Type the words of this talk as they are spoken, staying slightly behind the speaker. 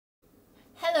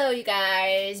Hello you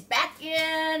guys, back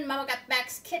in Mama Got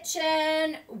Back's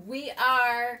kitchen. We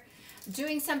are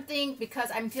doing something because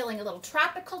I'm feeling a little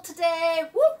tropical today.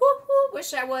 Woo, woo, woo.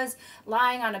 Wish I was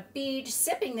lying on a beach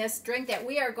sipping this drink that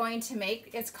we are going to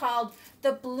make. It's called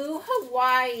the Blue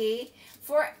Hawaii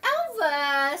for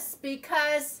Elvis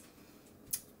because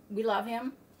we love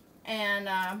him. And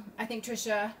I think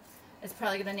Trisha is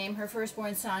probably going to name her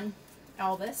firstborn son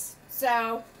Elvis.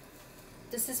 So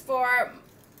this is for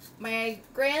my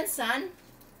grandson.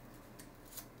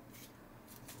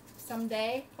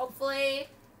 Someday, hopefully,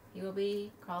 he will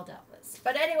be called Elvis.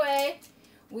 But anyway,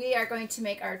 we are going to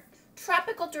make our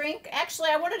tropical drink. Actually,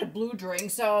 I wanted a blue drink,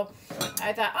 so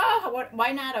I thought, oh,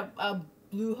 why not a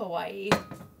Blue Hawaii?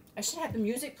 I should have the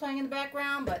music playing in the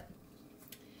background, but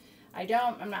I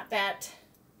don't. I'm not that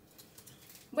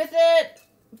with it.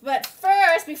 But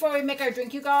first, before we make our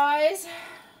drink, you guys,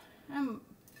 I'm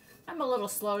a little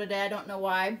slow today. I don't know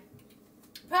why.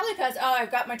 Probably because, oh,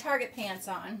 I've got my Target pants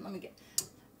on.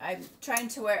 I'm trying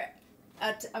to wear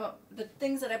the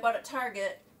things that I bought at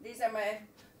Target. These are my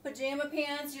pajama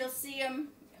pants. You'll see them.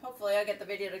 Hopefully I'll get the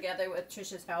video together with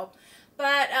Trisha's help.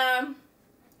 But I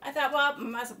thought, well, I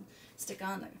might as well stick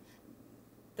on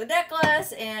the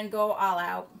necklace and go all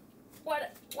out.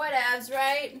 Whatevs,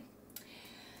 right?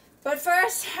 But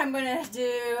first, I'm going to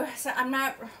do, so I'm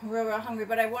not real hungry,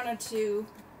 but I wanted to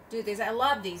do these. I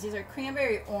love these. These are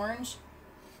cranberry orange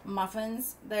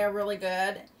muffins. They're really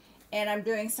good. And I'm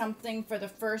doing something for the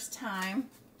first time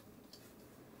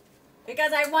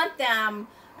because I want them.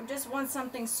 I just want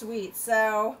something sweet.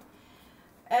 So,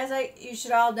 you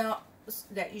should all know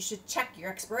that you should check your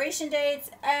expiration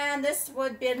dates. And this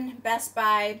would have been best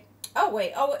by,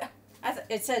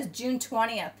 it says June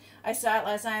 20th. I saw it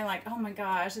last night. I'm like, oh my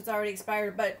gosh, it's already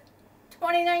expired. But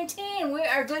 2019, we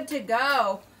are good to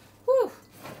go. Whew.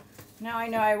 Now I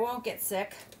know I won't get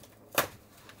sick.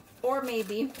 Or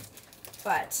maybe.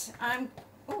 But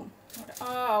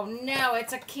oh no,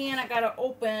 it's a can I gotta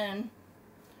open.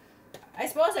 I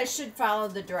suppose I should follow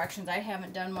the directions. I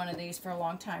haven't done one of these for a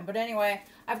long time. But anyway,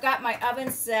 I've got my oven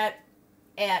set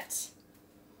at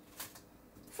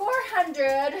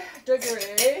 400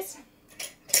 degrees.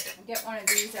 Get one of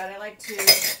these out. I like to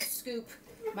scoop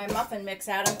my muffin mix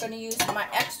out. I'm going to use my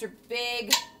extra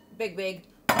big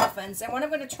muffins. And what I'm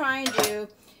going to try and do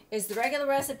is the regular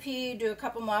recipe, do a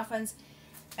couple muffins,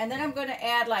 and then I'm going to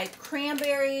add like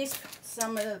cranberries,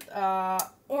 some of the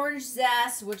orange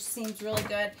zest, which seems really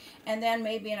good, and then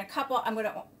maybe in a couple, I'm going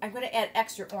to add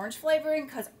extra orange flavoring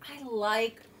because I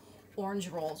like orange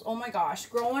rolls. Oh my gosh,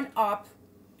 growing up,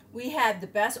 we had the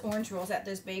best orange rolls at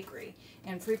this bakery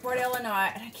in Freeport,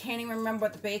 Illinois, and I can't even remember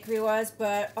what the bakery was,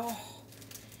 but oh,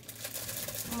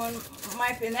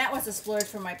 and that was a splurge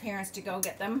for my parents to go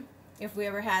get them if we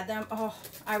ever had them. Oh,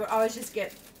 I would always just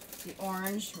get the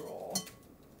orange roll.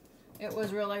 It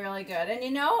was really, really good. And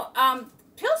you know,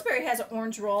 Pillsbury has an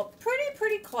orange roll,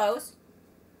 pretty close.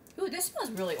 Ooh, this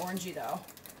smells really orangey though.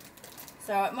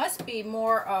 So it must be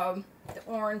more of the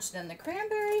orange than the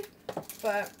cranberry,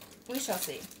 but we shall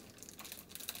see.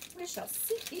 We shall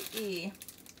see.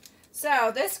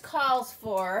 So this calls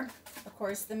for, of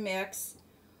course, the mix,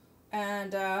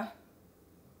 and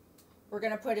we're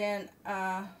gonna put in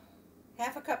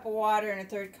half a cup of water and a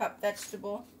third cup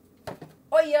vegetable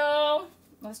oil.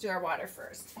 Let's do our water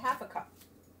first. Half a cup.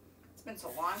 It's been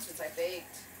so long since I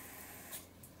baked.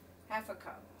 Half a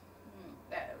cup.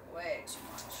 That is way too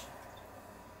much.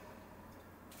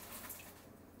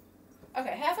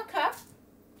 Okay, half a cup.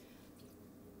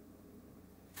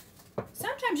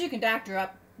 Sometimes you can doctor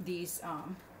up these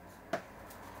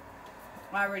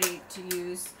already to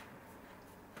use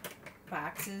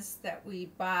boxes that we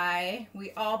buy.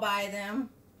 We all buy them.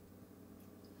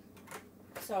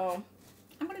 So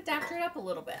I'm going to doctor it up a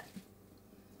little bit.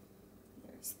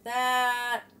 There's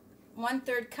that.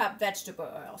 1/3 cup vegetable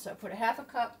oil. So I put a half a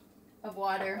cup of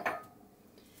water.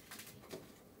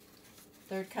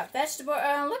 1/3 cup vegetable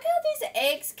oil. Look how these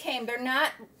eggs came. They're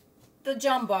not the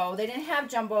jumbo. They didn't have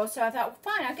jumbo, so I thought, well,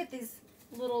 fine, I'll get these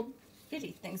little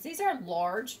bitty things. These are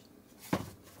large.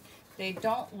 They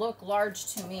don't look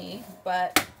large to me,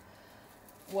 but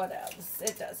what else?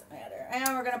 It doesn't matter.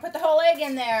 And we're going to put the whole egg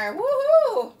in there.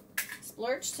 Woohoo!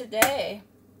 Splurge today.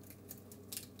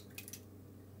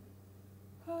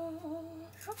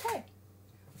 Okay.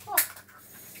 Oh.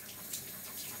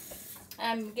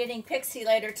 I'm getting Pixie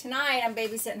later tonight. I'm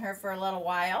babysitting her for a little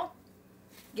while.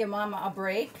 Give Mama a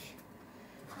break.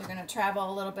 We're going to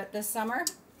travel a little bit this summer.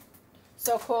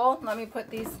 So cool. Let me put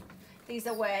these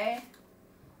away.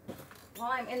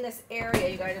 While I'm in this area,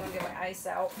 you guys, I'm going to get my ice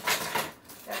out.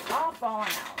 That's all falling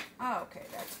out. Oh, okay,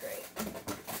 that's great.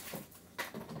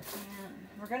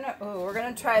 And we're we're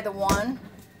gonna try the one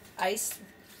ice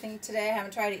thing today. I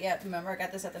haven't tried it yet. Remember, I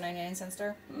got this at the 99-cent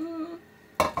store.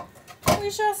 We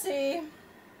shall see.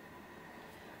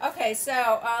 Okay,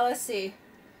 so let's see.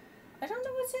 I don't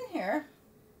know what's in here.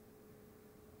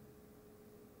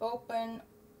 Open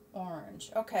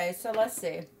orange. Okay, so let's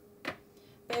see.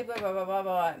 Blah, blah, blah, blah,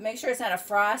 blah. Make sure it's not a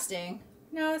frosting.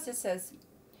 No, it just says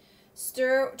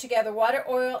stir together water,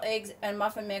 oil, eggs, and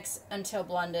muffin mix until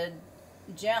blended.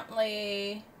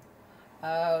 Gently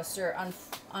stir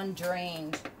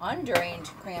undrained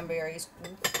cranberries.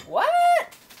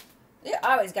 What? You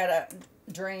always gotta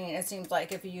drain, it seems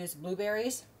like, if you use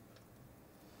blueberries.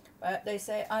 But they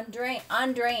say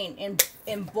undrained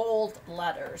in bold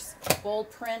letters. Bold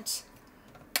print.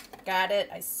 Got it.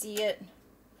 I see it.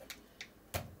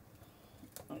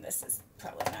 And this is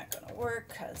probably not going to work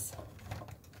because...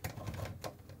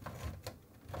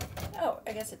 Oh,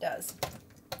 I guess it does.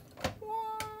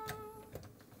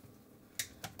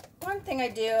 One thing I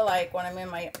do, like when I'm in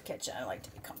my kitchen, I like to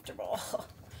be comfortable.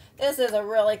 This is a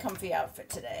really comfy outfit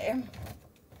today.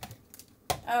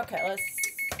 Okay, let's...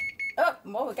 Oh,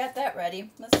 well, we got that ready.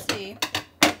 Let's see.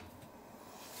 Let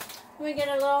me get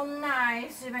a little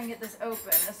knife. See if I can get this open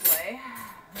this way.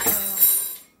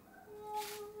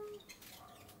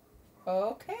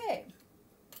 Okay.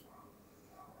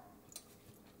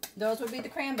 Those would be the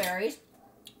cranberries.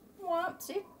 Well,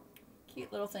 see?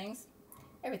 Cute little things.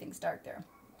 Everything's dark there.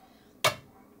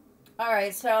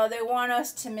 Alright, so they want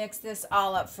us to mix this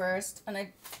all up first. And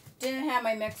I didn't have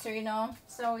my mixer, you know.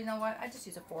 So, you know what? I just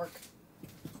use a fork.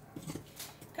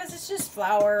 Because it's just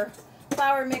flour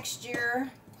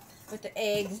mixture with the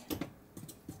eggs.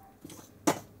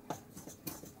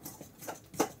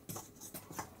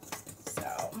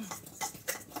 So,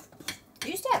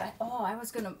 used to have,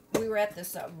 we were at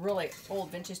this really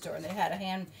old vintage store and they had a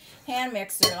hand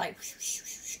mixer, like,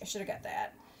 I should have got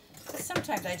that. But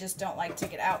sometimes I just don't like to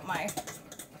get out my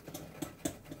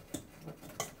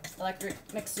electric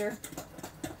mixer.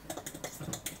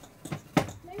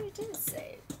 Maybe it did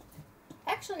say.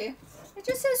 Actually, it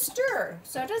just says stir,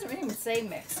 so it doesn't even say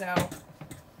mix. So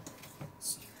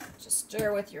just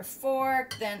stir with your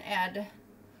fork, then add,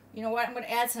 you know what, I'm going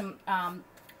to add some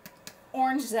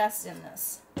orange zest in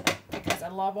this because I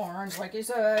love orange, like you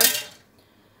said.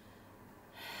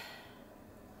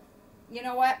 You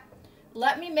know what?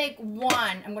 Let me make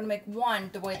one. I'm going to make one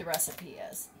the way the recipe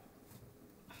is.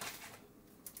 I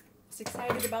was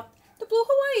excited about the Blue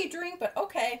Hawaii drink, but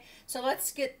okay. So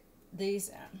let's get these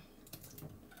in.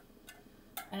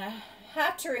 And I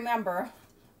have to remember,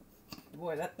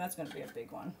 boy, that's going to be a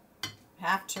big one.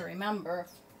 Have to remember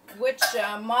which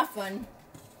muffin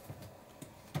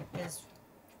is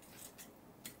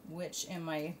which in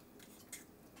my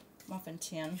muffin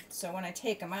tin. So when I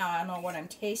take them out, I know what I'm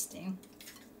tasting.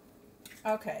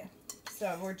 Okay,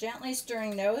 so we're gently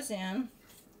stirring those in.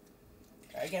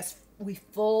 I guess we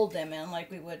fold them in like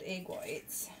we would egg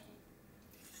whites.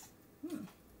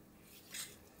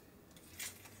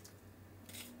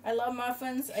 I love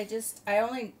muffins.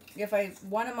 If I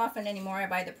want a muffin anymore, I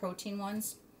buy the protein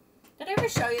ones. Did I ever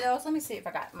show you those? Let me see if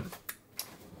I got them.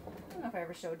 I don't know if I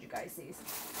ever showed you guys these.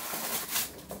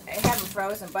 I have them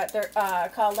frozen, but they're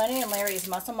called Lenny and Larry's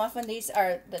Muscle Muffin. These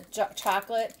are the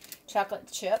chocolate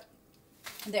chip.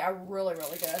 They are really,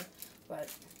 really good. But,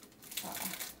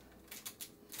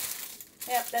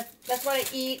 yeah, that's what I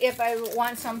eat if I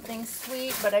want something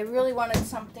sweet. But I really wanted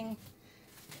something...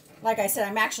 Like I said,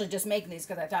 I'm actually just making these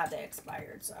because I thought they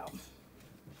expired, so.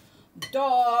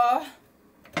 Duh.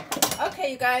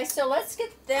 Okay, you guys, so let's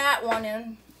get that one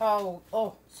in. Oh,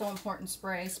 so important.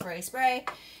 Spray, spray, spray.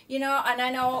 You know, and I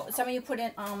know some of you put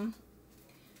in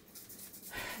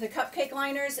the cupcake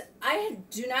liners. I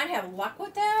do not have luck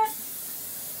with that.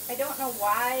 I don't know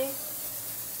why,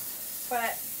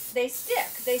 but they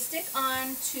stick. They stick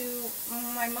on to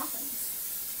my muffins.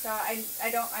 So I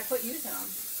quit using them.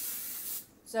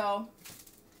 So,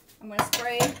 I'm going to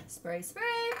spray, spray, spray.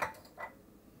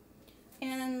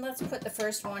 And let's put the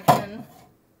first one in.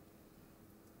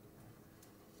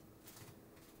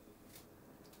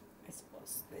 I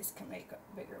suppose this can make a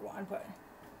bigger one, but...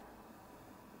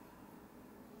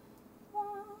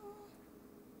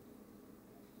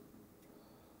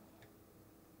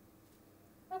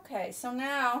 Okay, so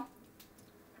now...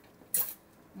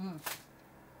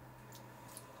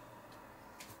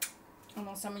 I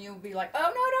know some of you will be like, oh, no,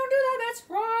 don't do that. That's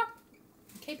raw.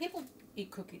 Okay, people eat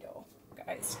cookie dough,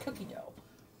 guys. Cookie dough.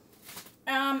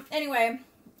 Anyway,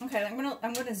 okay,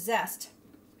 I'm gonna zest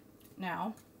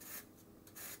now.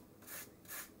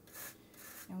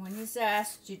 And when you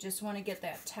zest, you just want to get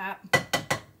that top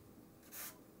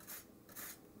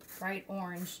bright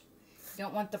orange You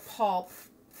don't want the pulp.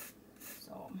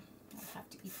 So I'll have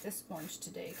to eat this orange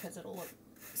today because it'll look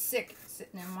sick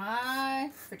sitting in my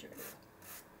refrigerator.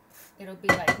 It'll be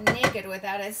like naked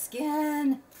without a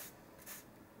skin.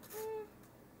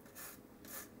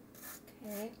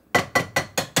 Okay.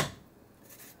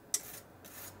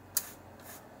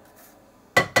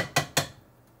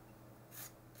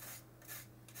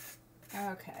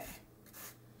 Okay.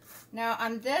 Now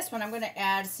on this one, I'm going to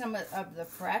add some of the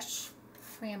fresh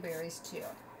cranberries too.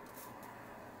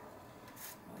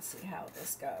 Let's see how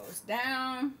this goes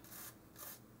down.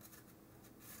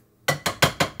 I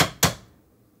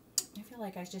feel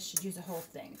like I just should use the whole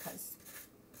thing because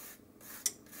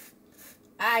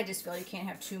I just feel you can't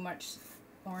have too much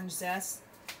orange zest.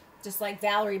 Just like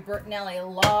Valerie Bertinelli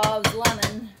loves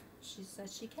lemon. She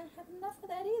says she can't have enough of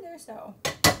that either, so.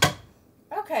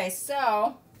 Okay, so,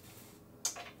 I'll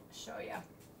show you.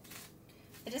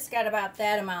 I just got about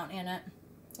that amount in it.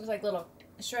 Looks like little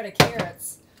shredded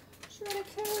carrots. Shredded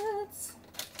carrots.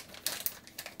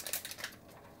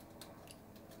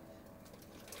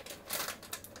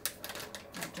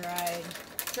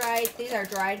 These are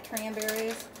dried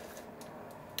cranberries.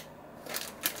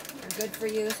 They're good for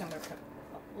you, so I'm going to put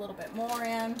a little bit more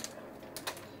in.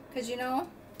 Because, you know,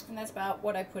 and that's about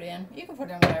what I put in. You can put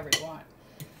in whatever you want.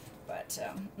 But,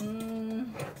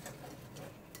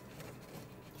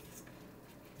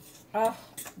 oh,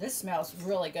 this smells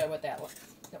really good with that,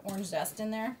 the orange zest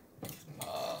in there.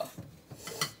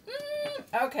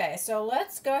 Okay, so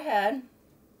let's go ahead.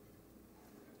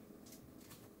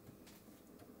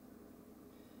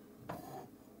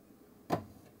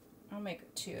 I'll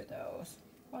make 2 of those.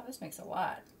 Wow, this makes a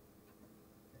lot.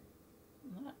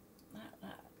 Not.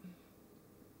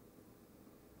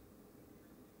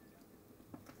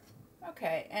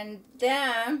 Okay, and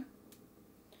then,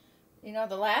 you know,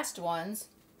 the last ones,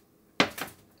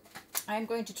 I'm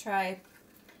going to try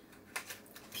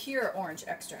pure orange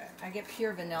extract. I get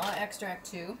pure vanilla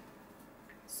extract too.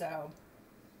 So,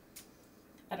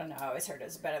 I don't know, I always heard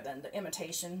it's better than the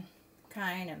imitation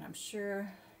kind, and I'm sure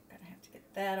I'm going to have to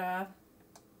get that off.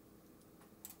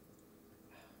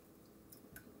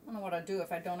 I don't know what I'll do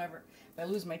if I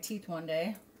lose my teeth one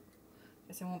day.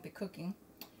 Guess I won't be cooking.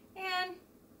 And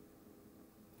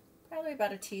probably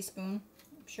about a teaspoon.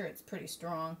 I'm sure it's pretty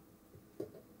strong.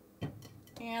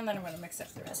 And then I'm going to mix up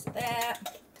the rest of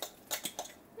that.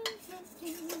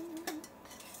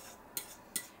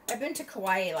 I've been to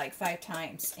Kauai like 5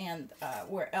 times, and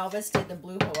where Elvis did the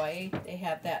Blue Hawaii, they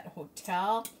have that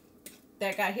hotel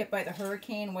that got hit by the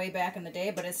hurricane way back in the day,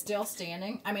 but it's still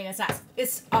standing. I mean, it's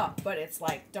up, but it's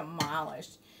like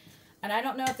demolished. And I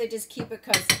don't know if they just keep it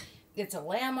because it's a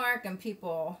landmark and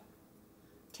people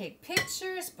take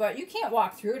pictures, but you can't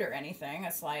walk through it or anything.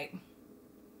 It's like,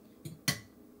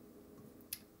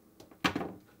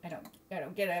 I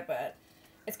don't get it, but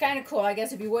it's kind of cool. I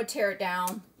guess if you would tear it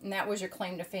down and that was your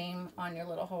claim to fame on your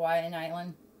little Hawaiian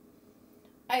island,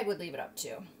 I would leave it up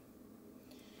too.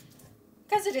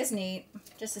 Because it is neat.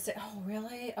 Just to say, oh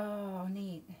really? Oh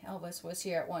neat. Elvis was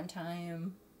here at one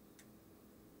time.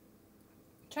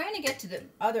 Trying to get to the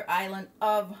other island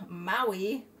of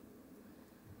Maui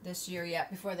this year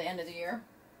yet, before the end of the year.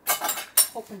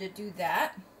 Hoping to do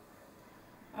that.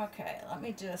 Okay, let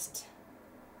me just...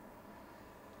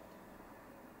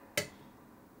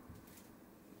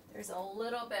 There's a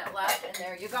little bit left in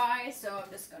there, you guys, so I'm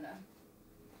just going to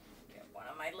get one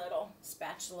of my little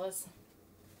spatulas.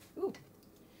 Ooh,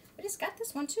 I just got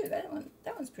this one too. That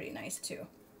one's pretty nice too.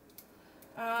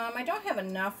 I don't have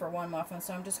enough for one muffin,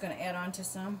 so I'm just going to add on to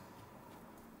some.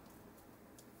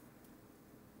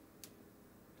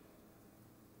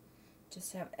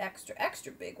 Just have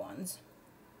extra big ones.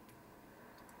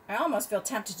 I almost feel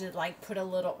tempted to like put a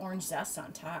little orange zest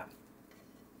on top.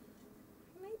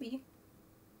 Maybe.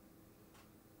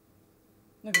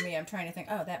 Look at me, I'm trying to think,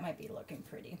 oh, that might be looking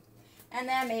pretty. And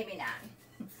then maybe not.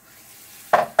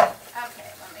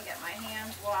 Okay, let me get my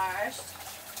hands washed.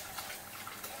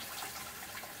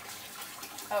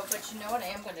 Oh, but you know what I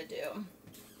am going to do?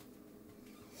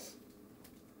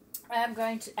 I'm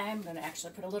going to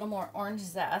actually put a little more orange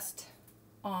zest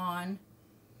on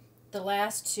the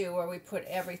last 2 where we put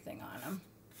everything on them.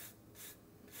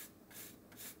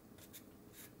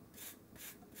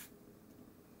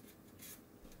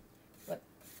 But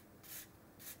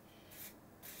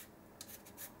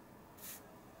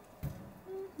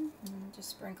just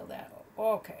sprinkle that.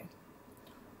 Okay.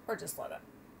 Or just let a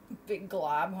big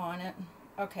glob on it.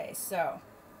 Okay, so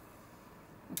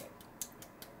okay.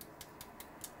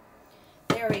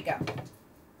 There we go.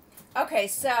 Okay,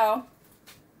 so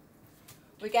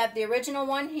we got the original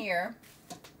one here,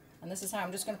 and this is how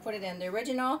I'm just going to put it in. The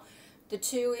original the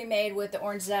two we made with the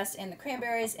orange zest and the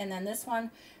cranberries, and then this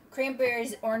one,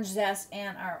 cranberries, orange zest,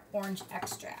 and our orange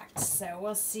extract. So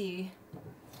we'll see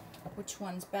which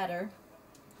one's better.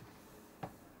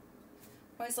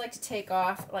 I always like to take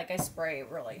off, like I spray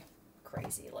really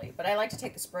crazily, but I like to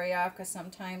take the spray off because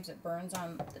sometimes it burns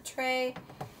on the tray,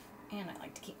 and I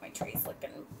like to keep my trays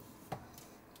looking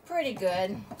pretty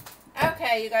good.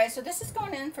 Okay, you guys, so this is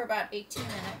going in for about 18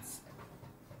 minutes.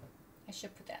 I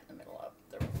should put that in the middle of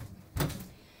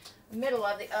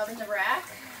the oven, the rack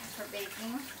for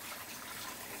baking.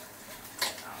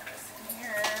 Put all this in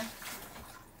here.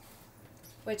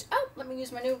 Which, oh, let me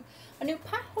use my new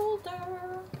pot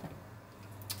holder.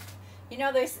 You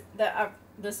know, this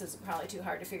is probably too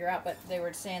hard to figure out, but they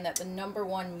were saying that the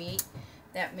 #1 meat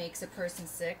that makes a person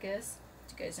sick is,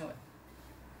 do you guys know what?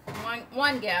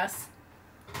 One guess.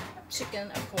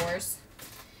 Chicken, of course.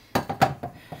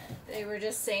 They were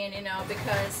just saying, you know,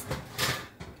 because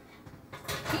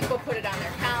people put it on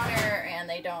their counter and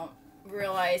they don't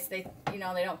realize they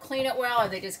don't clean it well, or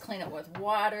they just clean it with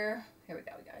water. Here we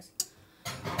go, you guys.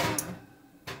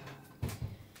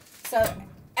 So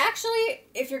actually,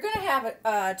 if you're gonna have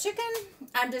a chicken,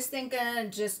 I'm just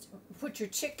thinking, just put your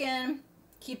chicken,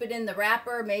 keep it in the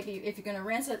wrapper. Maybe if you're gonna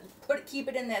rinse it, keep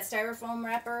it in that styrofoam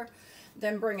wrapper,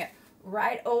 then bring it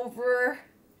right over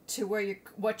to where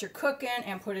what you're cooking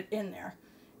and put it in there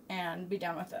and be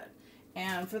done with it.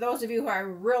 And for those of you who are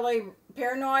really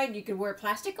paranoid, you could wear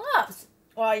plastic gloves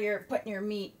while you're putting your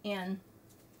meat in.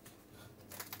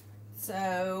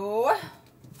 So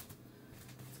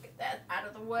let's get that out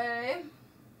of the way.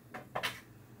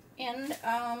 And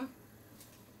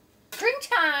drink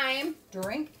time.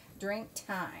 Drink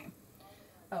time.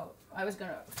 Oh, I was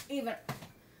gonna even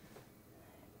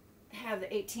have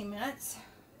the 18 minutes.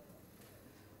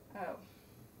 Oh,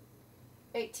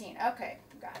 18. Okay,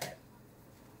 got it.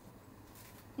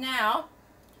 Now,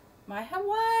 my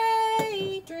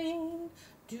Hawaii drink.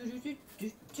 Do, do, do,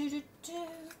 do, do, do, do.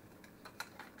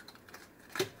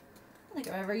 I don't think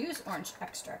I've ever used orange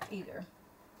extract either.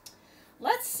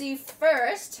 Let's see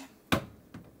first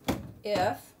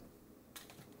if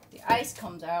the ice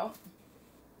comes out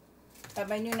of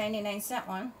my new 99-cent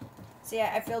one. See,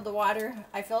 I filled the water.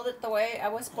 I filled it the way I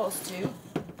was supposed to.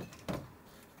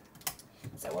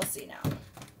 So we'll see now.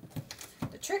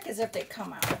 The trick is if they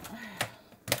come out.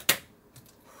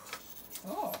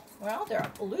 Oh, well,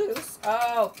 they're loose.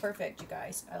 Oh, perfect, you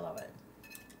guys. I love it.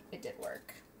 It did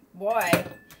work. Boy.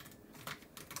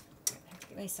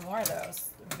 Give me some more of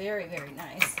those. Very, very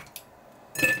nice.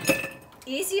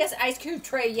 Easiest ice cube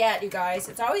tray yet, you guys.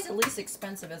 It's always the least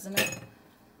expensive, isn't it?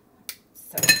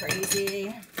 So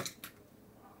crazy.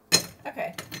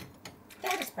 Okay.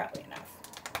 That is probably enough.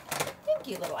 Thank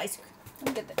you, little ice cream.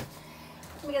 Let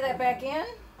me get that back in.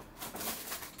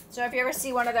 So if you ever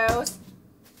see one of those,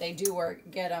 they do work.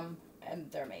 Get them,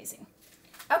 and they're amazing.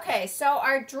 Okay, so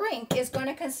our drink is going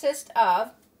to consist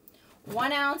of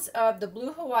 1 ounce of the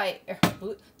blue Hawaii,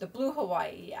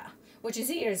 yeah, which is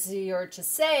easier to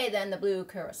say than the blue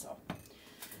curacao.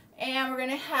 And we're going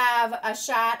to have a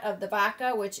shot of the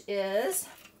vodka, which is,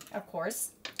 of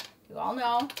course, you all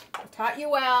know, I taught you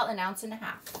well, 1.5 ounces. 1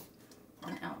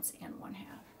 ounce and 1/2.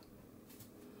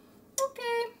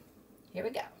 Okay, here we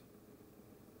go.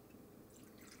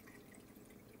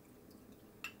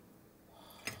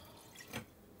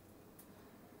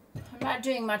 I'm not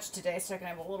doing much today, so I can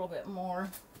have a little bit more.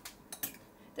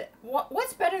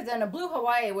 What's better than a blue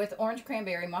Hawaii with orange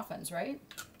cranberry muffins, right?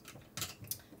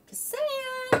 Just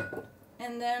saying.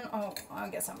 And then, oh, I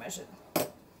guess I measured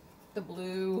the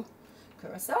blue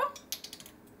curacao.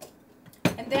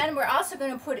 And then we're also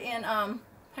going to put in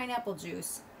pineapple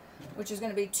juice, which is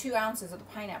going to be 2 ounces of the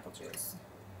pineapple juice.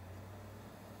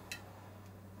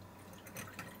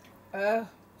 Oh,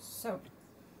 so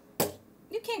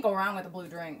you can't go wrong with a blue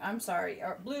drink. I'm sorry.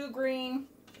 Or blue, green,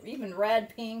 even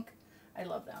red, pink. I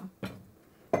love them.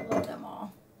 I love them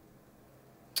all.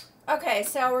 Okay,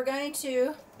 so we're going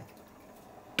to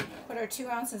put our 2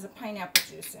 ounces of pineapple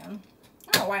juice in.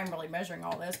 I don't know why I'm really measuring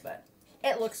all this, but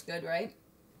it looks good, right?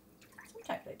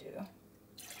 Sometimes I do.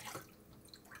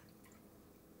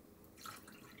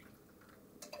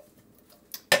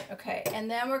 Okay, and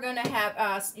then we're going to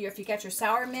have, if you got your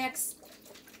sour mix,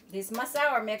 this is my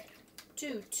sour mix,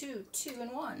 two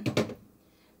in one.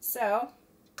 So,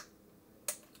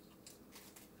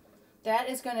 that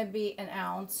is going to be 1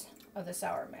 ounce of the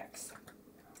sour mix.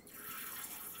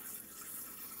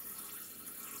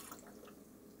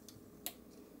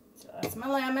 So that's my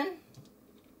lemon.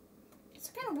 It's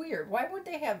kind of weird. Why would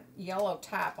they have yellow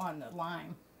top on the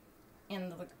lime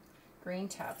and the green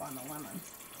top on the lemon?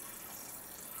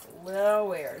 a little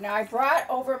weird. Now I brought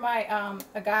over my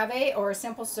agave or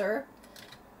simple syrup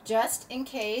just in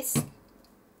case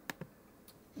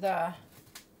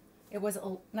it was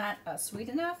not sweet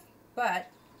enough, but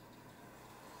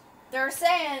they're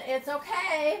saying it's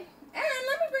okay. And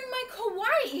let me bring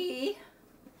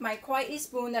my Kauai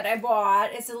spoon that I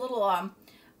bought. It's a little I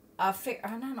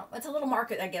don't know, it's a little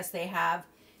market I guess they have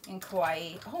in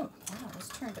Kauai. Oh wow, this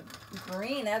turned to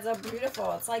green. That's so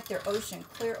beautiful. It's like their ocean,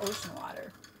 clear ocean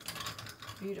water.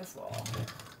 Beautiful.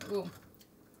 Ooh.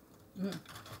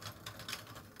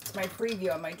 It's my preview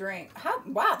of my drink.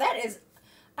 Wow, that is,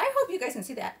 I hope you guys can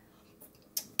see that.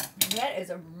 That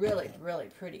is a really, really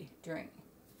pretty drink.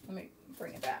 Let me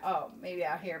bring it back. Oh, maybe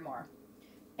out here more.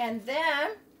 And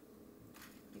then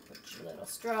you put your little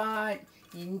straw.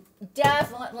 You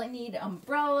definitely need an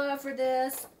umbrella for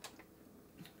this.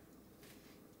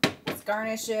 Let's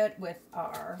garnish it with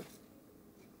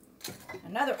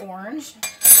another orange.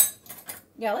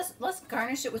 Yeah, let's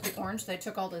garnish it with the orange that I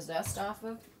took all the zest off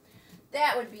of.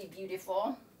 That would be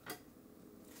beautiful.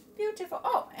 Beautiful.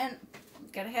 Oh, and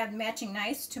gotta have matching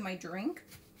nice to my drink.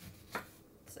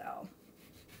 So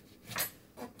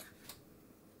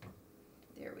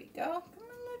there we go. Come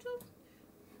on, little.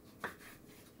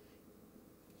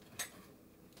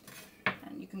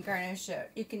 And you can garnish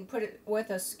it. You can put it with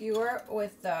a skewer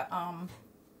with the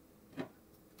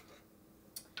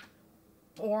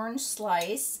orange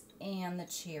slice and the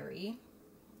cherry.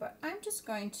 But I'm just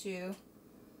going to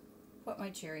put my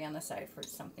cherry on the side for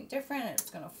something different.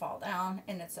 It's going to fall down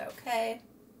and it's okay.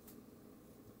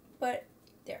 But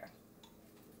there.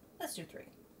 Let's do 3.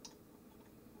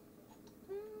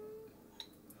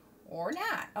 Or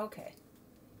not. Okay.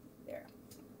 There.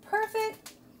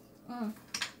 Perfect.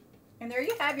 And there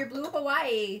you have your blue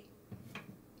Hawaii.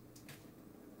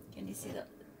 Can you see the?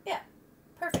 Yeah.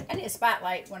 Perfect. I need a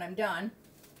spotlight when I'm done.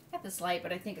 I have this light,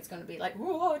 but I think it's going to be like,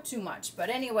 whoa, too much. But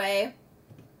anyway.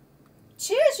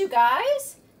 Cheers, you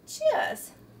guys.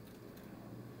 Cheers.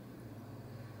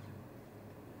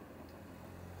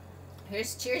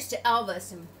 Here's cheers to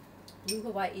Elvis and blue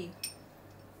Hawaii.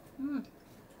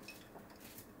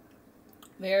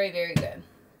 Very, very good.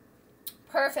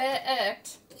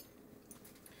 Perfect.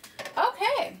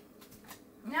 Okay.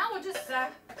 Now we'll just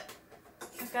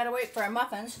gotta wait for our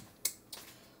muffins.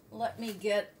 Let me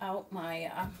get out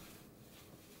my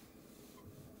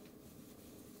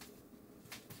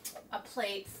a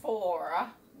plate for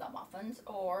the muffins,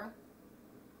 or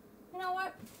you know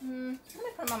what? Let me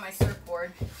put them on my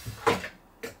surfboard.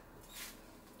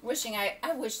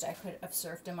 I wished I could have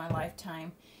surfed in my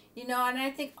lifetime. You know, and I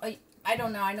think I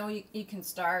don't know. I know you can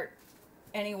start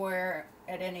anywhere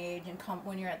at any age and come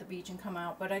when you're at the beach and come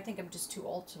out, but I think I'm just too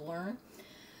old to learn.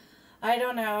 I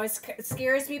don't know. It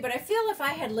scares me, but I feel if I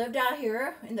had lived out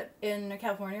here in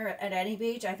California at any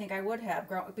beach, I think I would have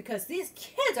grown, because these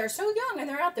kids are so young and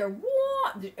they're out there.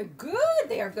 Good.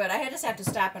 They are good. I just have to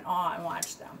stop in awe and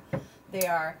watch them. They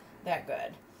are that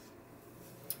good.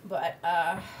 But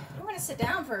I'm going to sit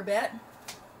down for a bit.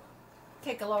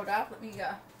 Take a load off. Let me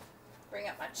bring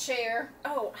up my chair.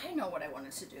 Oh, I know what I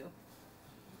wanted to do.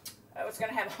 I was going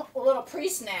to have a little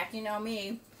pre-snack, you know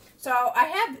me. So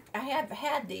I have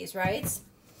had these, right?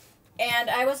 And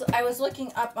I was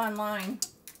looking up online,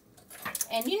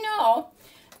 and you know,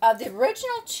 the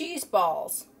original cheese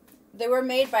balls, they were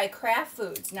made by Kraft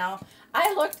Foods. Now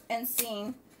I looked and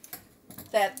seen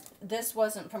that this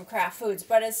wasn't from Kraft Foods,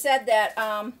 but it said that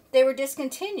they were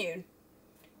discontinued.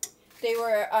 They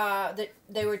were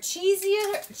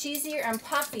cheesier and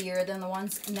puffier than the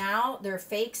ones now. They're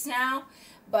fakes now,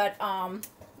 but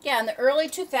yeah, in the early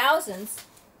 2000s.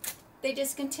 They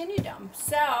discontinued them.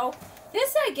 So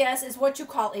this, I guess, is what you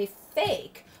call a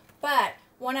fake. But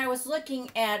when I was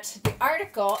looking at the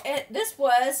article, this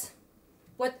was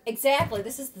what exactly,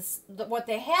 this is what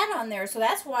they had on there. So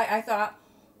that's why I thought,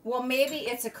 well, maybe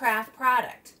it's a Kraft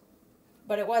product.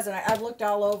 But it wasn't. I looked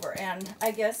all over, and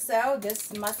I guess so.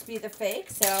 This must be the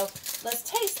fake. So let's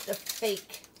taste the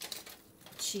fake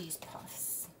cheese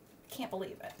puffs. Can't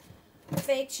believe it.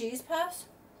 Fake cheese puffs.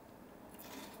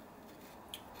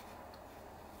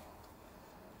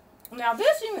 Now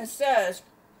this even says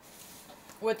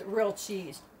with real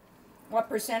cheese. What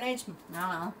percentage? I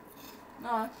don't know.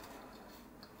 No.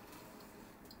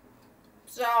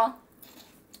 So,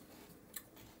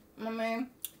 I mean,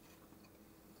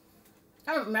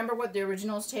 I don't remember what the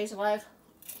originals taste like.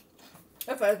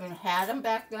 If I even had them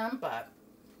back then, but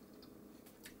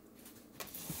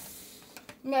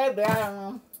maybe, I don't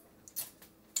know.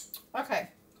 Okay.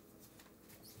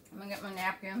 I'm gonna get my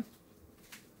napkin.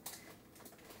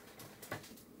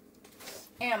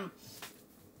 And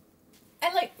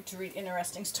I like to read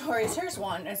interesting stories. Here's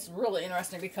one. It's really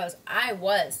interesting because I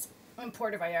was in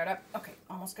Puerto Vallarta. Okay,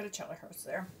 almost got a chili house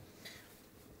there.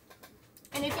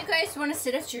 And if you guys want to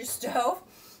sit at your stove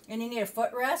and you need a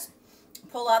footrest,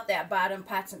 pull out that bottom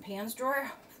pots and pans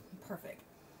drawer. Perfect.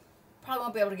 Probably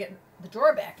won't be able to get the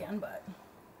drawer back in, but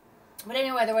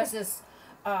anyway, there was this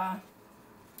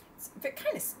it's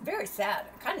kind of very sad,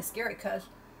 kind of scary, because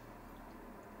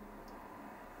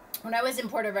when I was in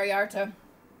Puerto Vallarta,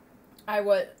 I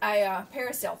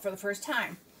parasailed for the first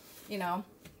time, you know,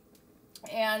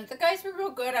 and the guys were real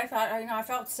good. I thought, you know, I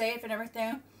felt safe and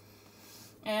everything,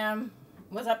 and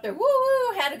was up there, woo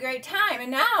woo, had a great time.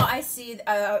 And now I see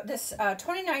this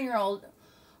 29-year-old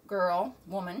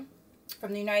woman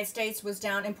from the United States was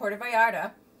down in Puerto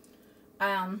Vallarta,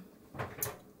 and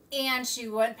she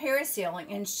went parasailing,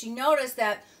 and she noticed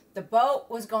that the boat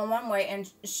was going one way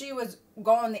and she was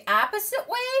going the opposite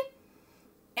way,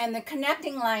 and the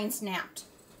connecting line snapped.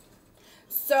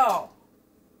 So,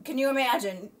 can you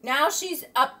imagine? Now she's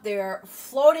up there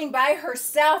floating by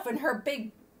herself in her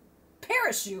big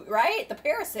parachute, right? The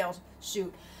parasail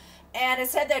chute. And it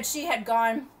said that she had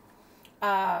gone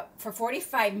for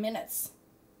 45 minutes.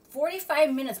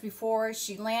 45 minutes before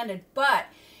she landed, but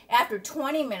after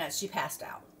 20 minutes she passed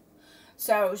out.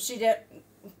 So she did,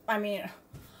 I mean,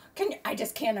 I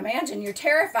just can't imagine. You're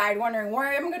terrified, wondering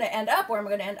where am I going to end up,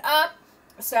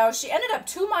 So she ended up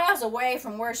 2 miles away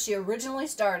from where she originally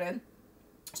started.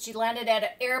 She landed at an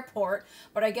airport,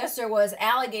 but I guess there was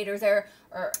alligators there,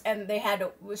 and they had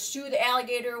to shoo the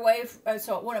alligator away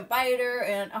so it wouldn't bite her.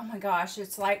 And oh my gosh,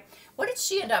 it's like, what did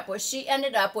she end up with? She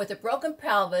ended up with a broken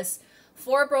pelvis,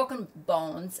 4 broken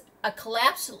bones, a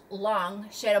collapsed lung.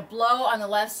 She had a blow on the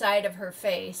left side of her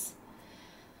face.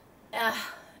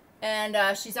 And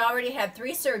she's already had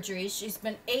 3 surgeries. She's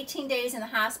been 18 days in the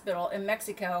hospital in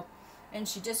Mexico, and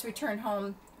she just returned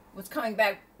home, was coming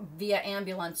back via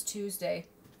ambulance Tuesday,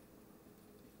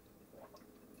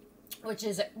 which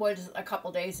was a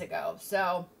couple days ago.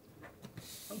 So,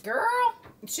 girl,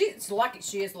 she's lucky.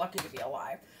 She is lucky to be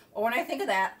alive. But when I think of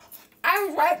that, I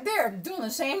was right there doing the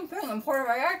same thing in Puerto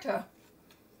Vallarta.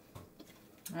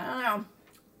 I don't know.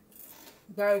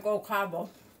 Better go Cabo.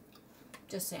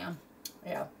 Just saying.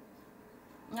 Yeah.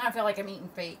 Now I feel like I'm eating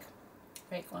fake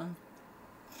one.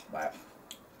 But,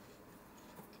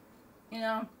 you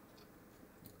know,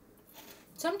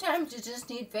 sometimes you just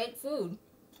need fake food.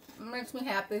 It makes me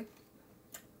happy.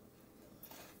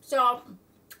 So,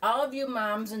 all of you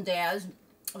moms and dads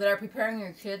that are preparing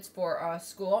your kids for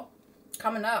school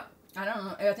coming up, I don't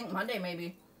know, I think Monday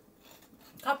maybe,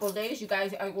 a couple of days you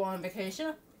guys are going on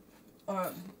vacation,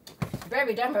 or you better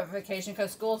be done for vacation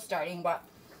because school's starting, but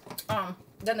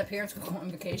then the parents can go on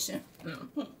vacation.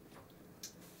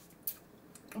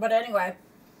 But anyway,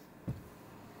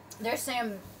 they're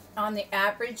saying on the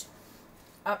average,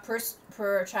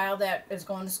 per child that is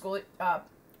going to school,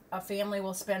 a family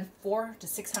will spend $400 to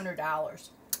 $600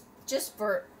 just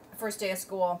for first day of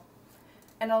school.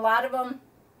 And a lot of them,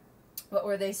 what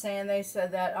were they saying? They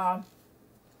said that,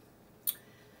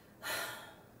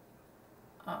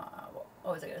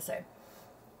 what was I going to say?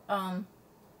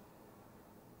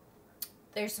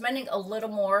 They're spending a little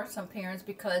more, some parents,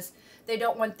 because they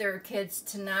don't want their kids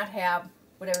to not have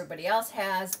what everybody else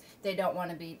has. They don't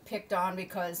want to be picked on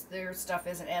because their stuff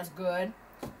isn't as good.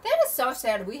 That is so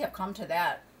sad. We have come to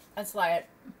that. It's like,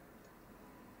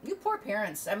 you poor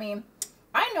parents. I mean,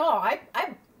 I know. I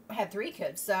had 3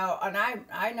 kids, so, and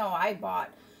I know I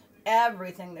bought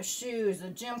everything, the shoes, the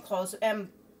gym clothes, and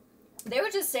they were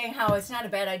just saying how it's not a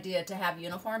bad idea to have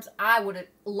uniforms. I would have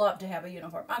loved to have a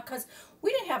uniform because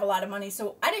we didn't have a lot of money,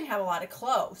 so I didn't have a lot of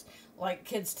clothes like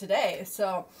kids today.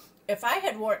 So if I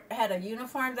had a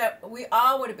uniform, that we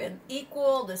all would have been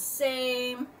equal, the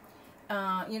same,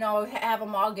 you know, have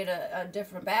them all get a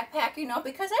different backpack, you know,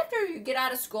 because after you get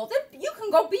out of school, then you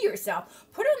can go be yourself.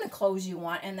 Put on the clothes you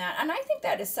want and that. And I think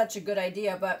that is such a good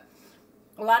idea, but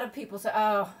a lot of people say,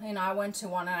 oh, you know, I went to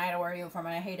one and I had to wear a uniform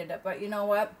and I hated it. But you know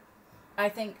what? I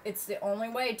think it's the only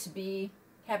way to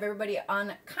have everybody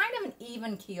on kind of an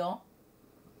even keel.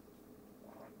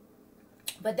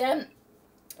 But then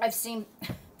I've seen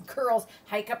girls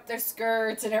hike up their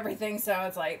skirts and everything, so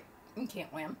it's like, you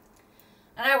can't win.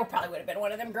 And I probably would have been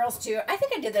one of them girls too. I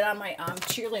think I did that on my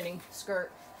cheerleading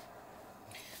skirt.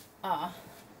 I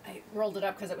rolled it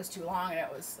up because it was too long, and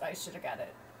I should have got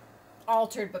it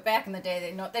altered. But back in the day,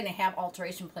 they didn't have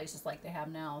alteration places like they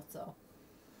have now. So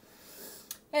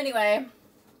anyway,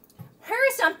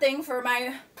 here's something for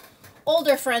my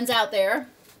older friends out there,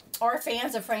 or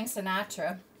fans of Frank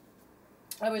Sinatra.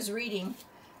 I was reading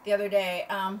the other day.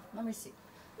 Let me see.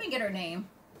 Let me get her name.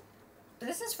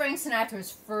 this is Frank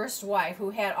Sinatra's first wife, who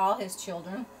had all his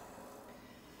children.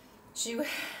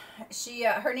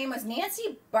 Her name was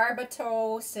Nancy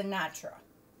Barbato Sinatra.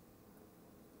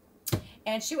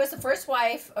 And she was the first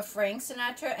wife of Frank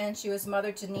Sinatra, and she was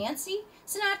mother to Nancy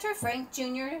Sinatra, Frank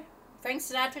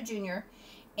Sinatra Jr.,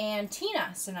 and Tina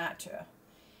Sinatra.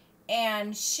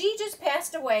 And she just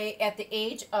passed away at the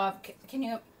age of,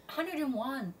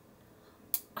 101.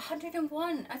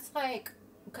 101. That's like,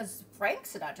 because Frank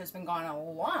Sinatra's been gone a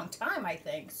long time, I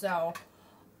think. So,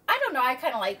 I don't know. I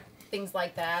kind of like things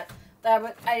like that.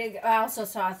 I also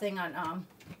saw a thing on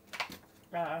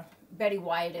Betty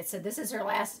White. It said, this is her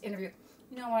last interview.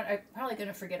 You know what? I'm probably going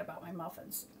to forget about my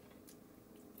muffins.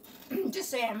 Just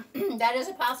saying. That is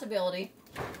a possibility.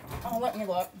 Oh, let me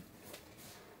look.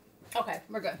 Okay,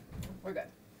 we're good. We're good.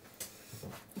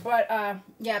 But,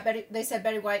 yeah, they said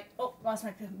Betty White. Oh, lost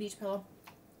my beach pillow.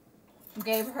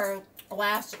 Gave her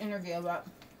last interview. But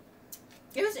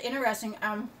it was interesting.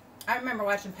 I remember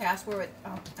watching Password with,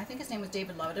 I think his name was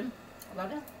David Loudon.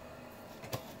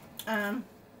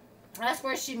 That's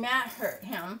where she met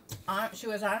him. She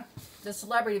was on the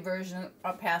celebrity version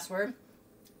of Password.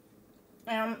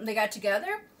 They got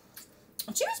together.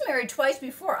 She was married twice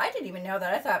before. I didn't even know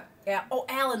that. I thought, yeah. Oh,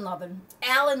 Alan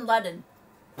Ludden.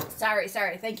 Sorry.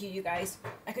 Thank you, you guys.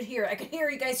 I could hear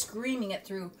you guys screaming it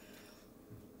through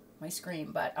my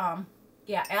screen. But,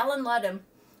 yeah, Alan Ludden.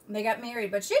 They got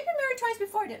married. But she had been married twice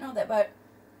before. I didn't know that. But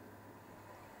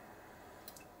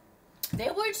they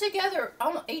were together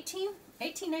almost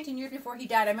 19 years before he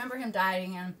died. I remember him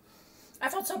dying, and I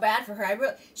felt so bad for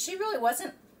her. She really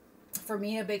wasn't, for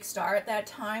me, a big star at that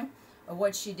time of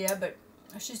what she did, but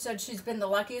she said she's been the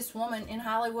luckiest woman in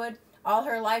Hollywood all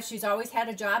her life. She's always had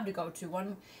a job to go to,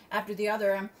 one after the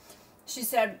other. And she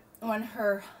said when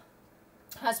her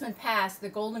husband passed, the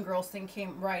Golden Girls thing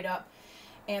came right up.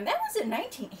 And that was in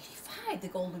 1985, the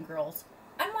Golden Girls.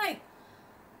 I'm like,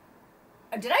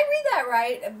 did I read that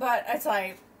right? But it's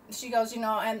like, she goes, you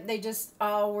know, and they just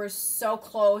all were so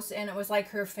close, and it was like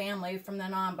her family from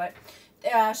then on. But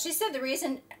she said the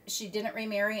reason she didn't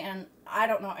remarry, and I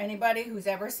don't know anybody who's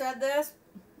ever said this,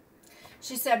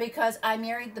 she said, because I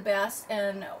married the best,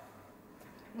 and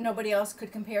nobody else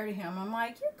could compare to him. I'm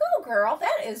like, you go, girl.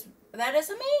 That is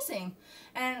amazing.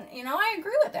 And, you know, I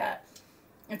agree with that.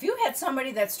 If you had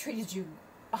somebody that's treated you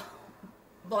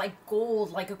like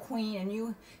gold, like a queen, and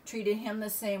you treated him the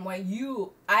same way,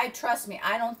 trust me,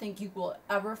 I don't think you will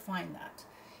ever find that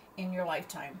in your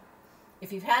lifetime.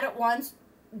 If you've had it once,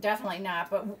 definitely not,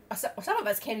 but some of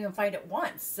us can't even find it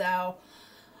once. So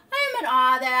I am in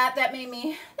awe. That made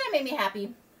me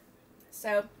happy.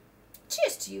 So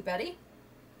cheers to you, Betty.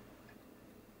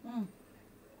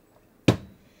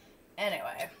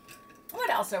 Anyway, what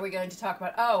else are we going to talk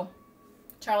about? Oh,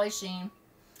 Charlie Sheen.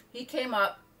 He came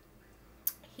up.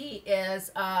 He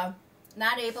is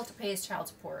not able to pay his child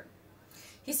support.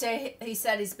 He said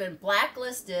he's been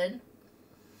blacklisted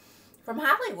from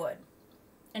Hollywood,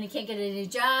 and he can't get any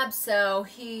jobs. So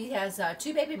he has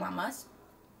 2 baby mamas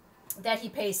that he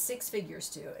pays 6 figures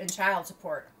to in child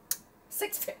support.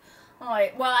 I'm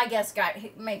like, well, I guess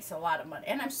he makes a lot of money,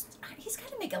 and he's got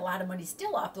to make a lot of money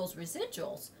still off those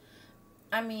residuals.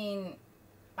 I mean,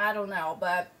 I don't know,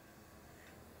 but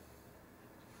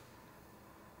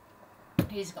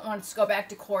he wants to go back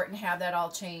to court and have that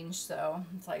all changed. So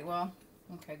it's like, well,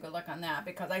 okay, good luck on that,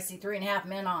 because I see 3.5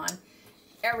 men on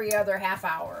every other half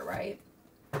hour, right?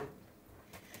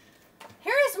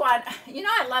 Here's one. You know,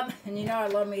 I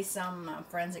love me some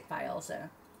forensic files.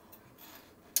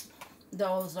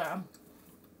 Those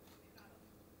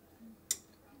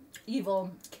evil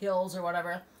kills or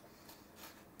whatever.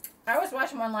 I was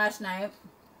watching one last night.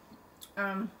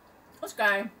 This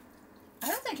guy, I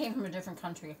don't think he came from a different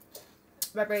country,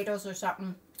 Barbados or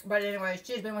something. But anyway,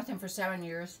 she had been with him for 7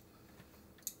 years,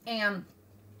 and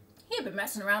he had been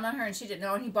messing around on her, and she didn't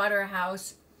know. And he bought her a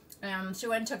house. She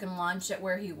went and took him lunch at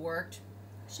where he worked.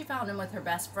 She found him with her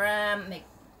best friend. They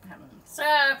having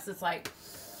sex. It's like,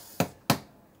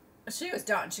 she was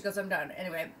done. She goes, I'm done.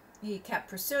 Anyway, he kept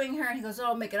pursuing her, and he goes,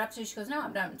 oh, make it up to you. She goes, no,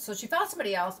 I'm done. So she found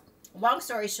somebody else. Long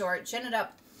story short, she ended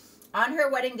up on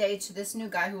her wedding day to this new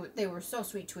guy who they were so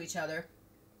sweet to each other.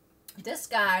 This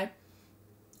guy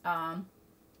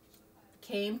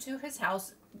came to his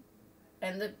house,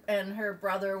 and her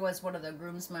brother was one of the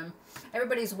groomsmen.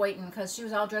 Everybody's waiting because she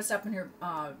was all dressed up in her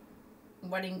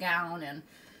wedding gown, and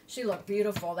she looked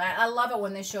beautiful. I love it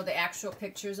when they show the actual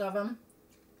pictures of him.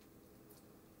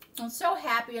 I'm so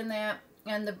happy in that.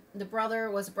 And the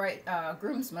brother was a bright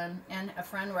groomsman, and a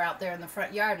friend were out there in the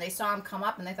front yard, and they saw him come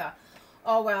up, and they thought,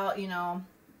 oh, well, you know,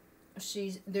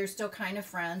 they're still kind of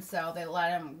friends, so they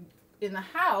let him in the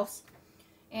house.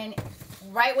 And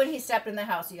right when he stepped in the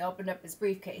house, he opened up his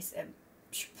briefcase and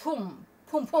boom,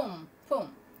 boom, boom,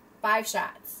 boom. 5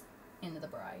 shots into the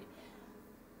bride.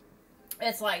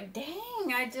 It's like,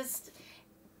 dang,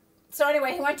 So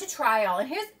anyway, he went to trial.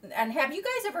 And have you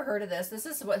guys ever heard of this? This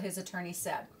is what his attorney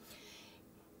said.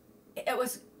 It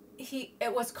was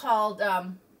called,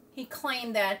 he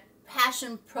claimed that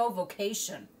passion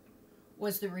provocation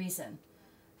was the reason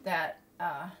that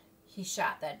he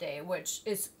shot that day, which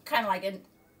is kind of like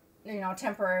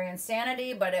temporary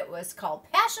insanity, but it was called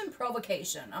passion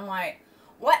provocation. I'm like,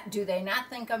 what do they not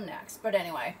think of next? But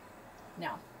anyway,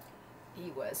 no,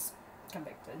 he was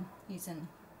convicted.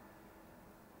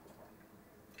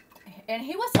 And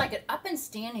he was like an up and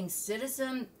standing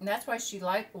citizen. And that's why she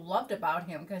loved about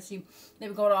him, because they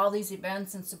would go to all these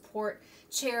events and support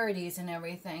charities and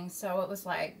everything. So it was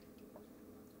like,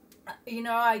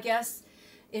 I guess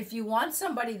if you want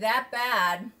somebody that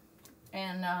bad,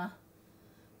 and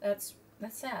that's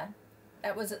sad.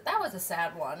 That was a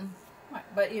sad one.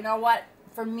 But you know what?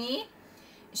 For me,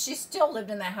 she still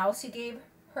lived in the house he gave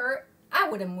her. I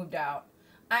would have moved out.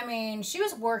 I mean, she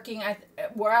was working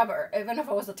wherever, even if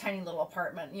it was a tiny little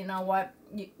apartment. You know what?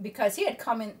 Because he had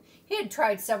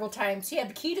tried several times. He had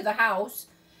the key to the house.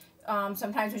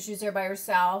 Sometimes when she was there by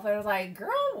herself, and I was like,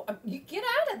 girl, you get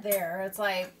out of there. It's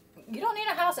like, you don't need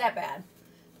a house that bad.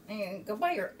 And go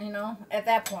by at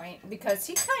that point, because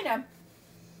he kind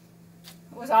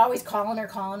of was always calling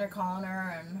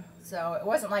her, and so it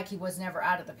wasn't like he was never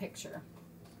out of the picture.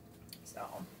 So,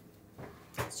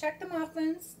 let's check the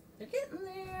muffins. They're getting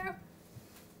there.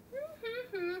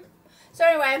 So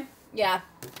anyway, yeah,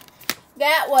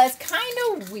 that was kind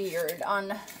of weird.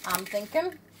 I'm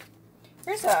thinking,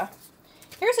 here's a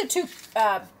true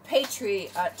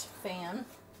Patriot fan.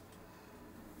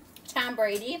 Tom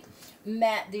Brady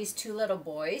met these 2 little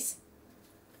boys,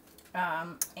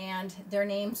 and their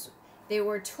names, they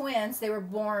were twins. They were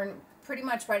born pretty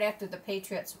much right after the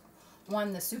Patriots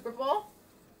won the Super Bowl.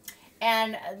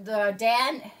 And the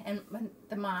dad and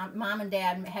the mom and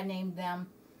dad had named them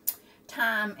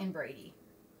Tom and Brady.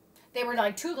 They were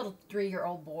like 2 little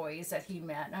 3-year-old boys that he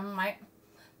met. And I'm like,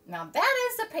 now that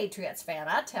is a Patriots fan,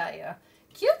 I tell you.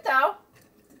 Cute though.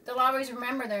 They'll always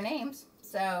remember their names.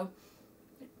 So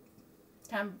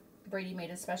Tom Brady made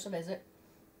a special visit.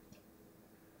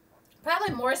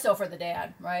 Probably more so for the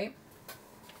dad, right?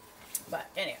 But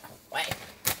anyway.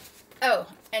 Oh,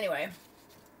 anyway.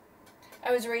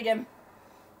 I was reading,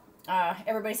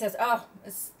 everybody says, oh,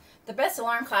 the best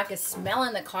alarm clock is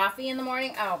smelling the coffee in the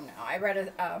morning. Oh, no. I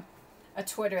read a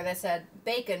Twitter that said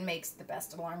bacon makes the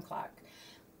best alarm clock.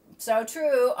 So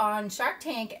true. On Shark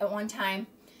Tank at one time,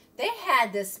 they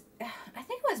had this, I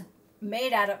think it was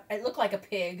made out of, it looked like a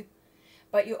pig,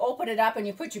 but you open it up and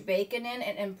you put your bacon in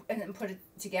and then put it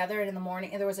together in the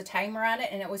morning. And there was a timer on it,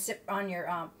 and it would sit on your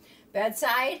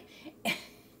bedside.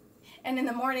 And in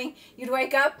the morning, you'd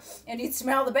wake up and you'd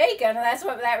smell the bacon. And that's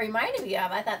what that reminded me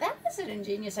of. I thought that was an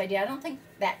ingenious idea. I don't think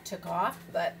that took off,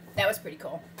 but that was pretty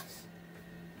cool.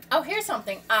 Oh, here's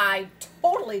something I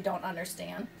totally don't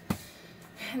understand.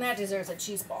 And that deserves a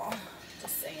cheese ball.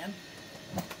 Just saying.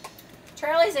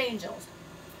 Charlie's Angels.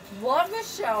 Love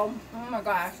this show. Oh my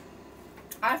gosh.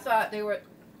 I thought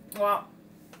Farrah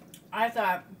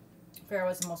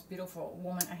was the most beautiful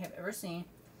woman I have ever seen.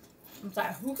 It's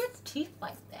like, who gets teeth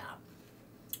like that?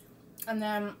 And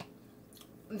then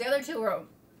the other 2 were,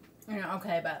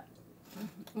 okay, but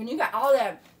when you got all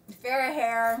that fair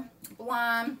hair,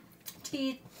 blonde,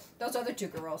 teeth, those other 2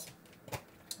 girls,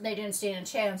 they didn't stand a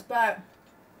chance. But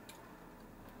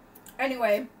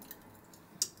anyway,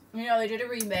 they did a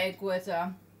remake with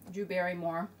Drew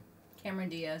Barrymore, Cameron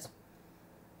Diaz,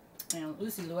 and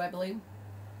Lucy Liu, I believe.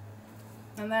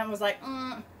 And then it was like,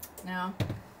 no, not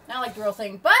like the real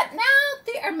thing. But now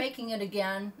they are making it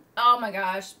again. Oh my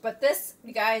gosh. But this,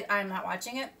 you guys, I'm not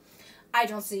watching it. I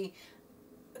don't see.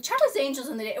 Charlie's Angels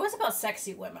in the day, it was about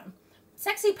sexy women.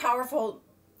 Sexy, powerful,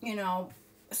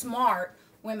 smart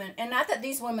women. And not that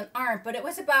these women aren't, but it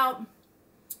was about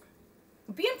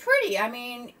being pretty. I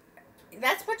mean,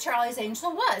 that's what Charlie's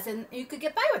Angel was. And you could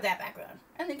get by with that back then.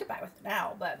 And they get by with it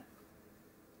now, but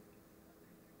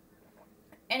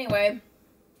anyway,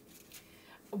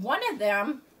 one of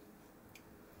them,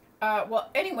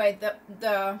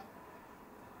 the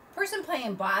person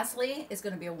playing Bosley is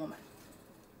going to be a woman.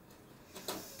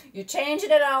 You're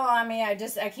changing it all on me. I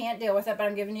can't deal with it, but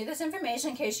I'm giving you this information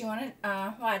in case you want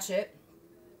to watch it.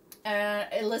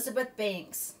 Elizabeth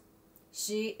Banks.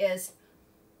 She is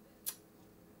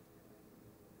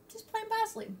just playing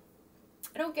Bosley.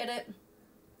 I don't get it.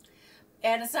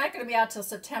 And it's not going to be out till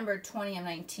September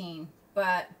 2019.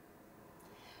 But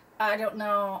I don't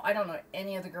know. I don't know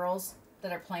any of the girls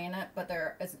that are playing it, but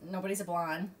nobody's a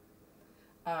blonde.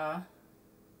 I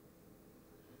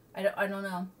don't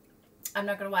know. I'm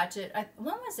not gonna watch it.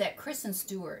 When was that? Kristen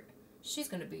Stewart. She's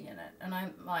gonna be in it, and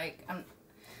I'm like,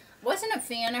 wasn't a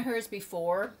fan of hers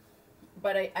before,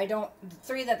 but I don't. The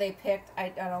three that they picked, I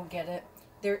don't get it.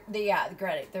 Yeah,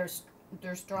 great.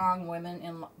 They're strong women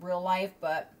in real life,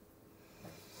 but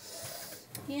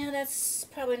yeah, that's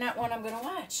probably not one I'm gonna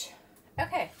watch.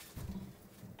 Okay,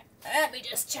 let me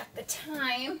just check the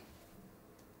time.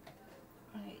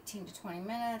 18 to 20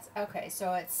 minutes. Okay,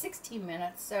 so it's 16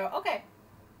 minutes. So, okay.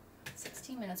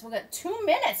 16 minutes. We've got 2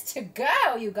 minutes to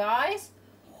go, you guys.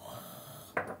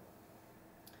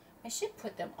 I should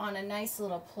put them on a nice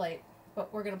little plate,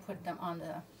 but we're going to put them on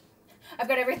the... I've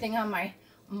got everything on my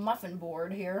muffin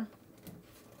board here.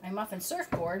 My muffin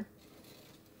surfboard.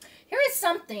 Here is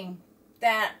something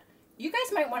that you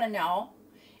guys might want to know.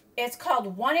 It's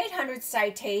called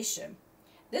 1-800-CITATION.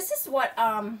 This is what,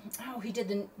 he did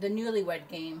the Newlywed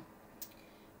Game.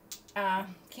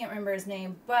 Can't remember his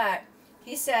name, but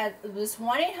he said this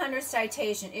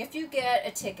 1-800-CITATION, if you get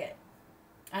a ticket,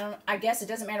 I guess it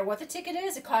doesn't matter what the ticket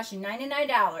is, it costs you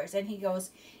 $99, and he goes,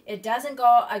 it doesn't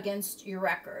go against your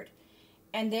record.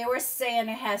 And they were saying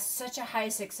it has such a high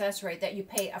success rate that you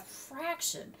pay a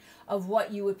fraction of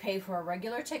what you would pay for a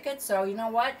regular ticket. So, you know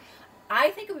what?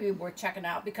 I think it would be worth checking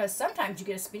out, because sometimes you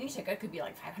get a speeding ticket, it could be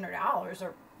like $500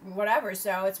 or whatever.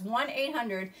 So it's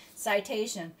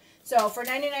 1-800-CITATION. So for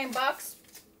 99 bucks,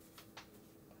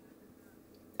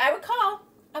 I would call.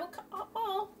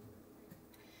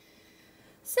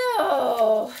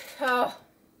 So,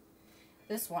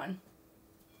 this one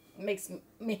makes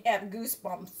me have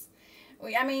goosebumps.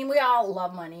 I mean, we all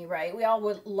love money, right? We all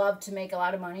would love to make a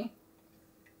lot of money.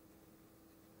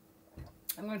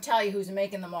 I'm going to tell you who's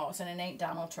making the most, and it ain't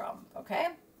Donald Trump, okay?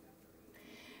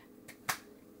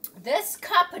 This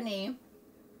company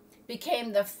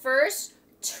became the first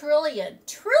trillion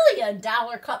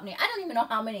dollar company. I don't even know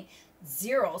how many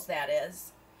zeros that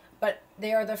is, but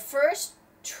they are the first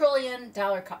 $1 trillion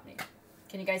company.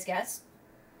 Can you guys guess?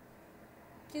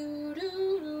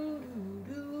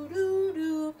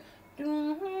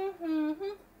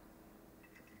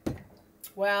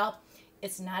 Well,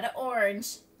 it's not an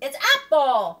orange. It's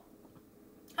Apple.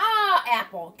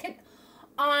 Apple.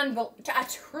 A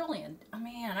trillion. Oh,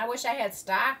 man, I wish I had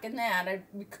stock in that.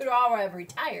 We could all have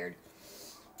retired.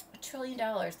 $1 trillion.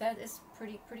 That is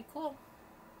pretty cool.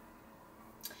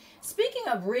 Speaking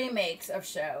of remakes of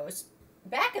shows,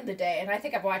 back in the day, and I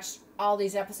think I've watched all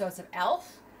these episodes of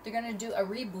Elf, they're going to do a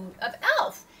reboot of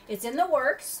Elf. It's in the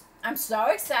works. I'm so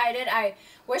excited. I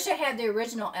wish I had the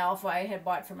original Elf I had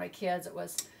bought for my kids.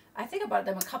 I think I bought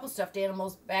them a couple stuffed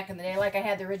animals back in the day. Like I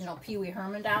had the original Pee Wee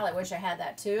Herman doll. I wish I had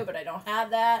that too, but I don't have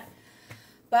that.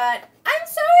 But I'm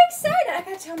so excited. I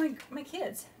got to tell my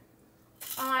kids.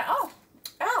 Oh,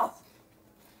 Elf.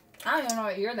 I don't even know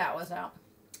what year that was out.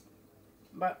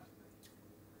 But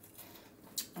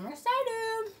I'm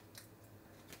excited.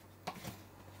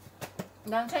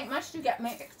 Doesn't take much to get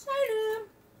me excited.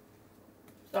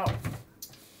 So,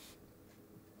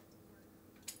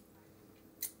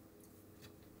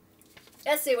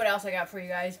 let's see what else I got for you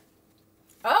guys.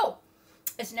 Oh,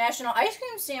 it's National Ice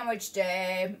Cream Sandwich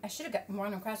Day. I should have got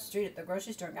one across the street at the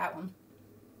grocery store and got one.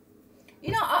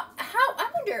 You know, I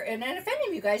wonder, and if any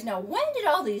of you guys know, when did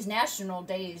all these national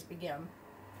days begin?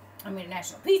 I mean,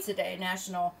 National Pizza Day,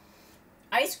 National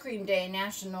Ice Cream Day,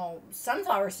 National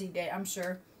Sunflower Seed Day, I'm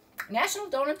sure. National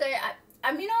Donut Day.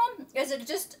 I mean, is it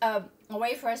just a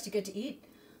way for us to get to eat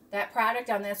that product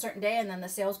on that certain day and then the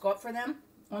sales go up for them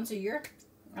once a year?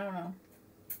 I don't know.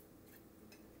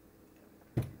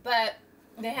 But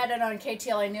they had it on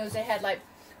KTLA News. They had like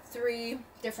 3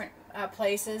 different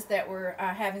places that were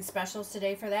having specials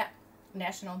today for that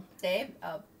National Day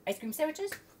of ice cream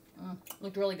sandwiches.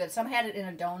 Looked really good. Some had it in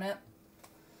a donut.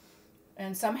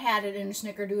 And some had it in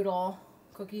snickerdoodle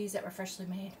cookies that were freshly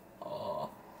made. Oh,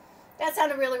 that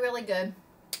sounded really good.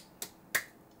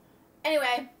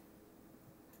 Anyway,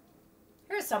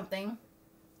 here's something.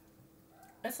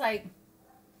 It's like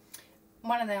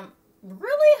one of them,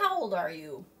 really, how old are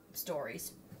you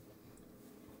stories.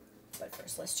 But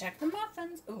first, let's check the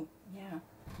muffins. Ooh, yeah.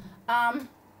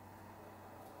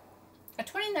 A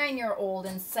 29-year-old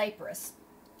in Cyprus,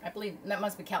 I believe that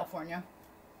must be California.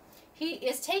 He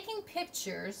is taking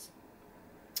pictures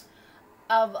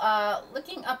of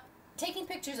taking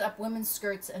pictures of women's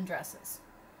skirts and dresses.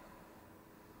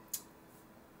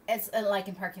 It's like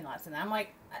in parking lots, and I'm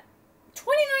like,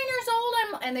 29 years old,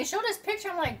 and they showed his picture.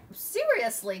 I'm like,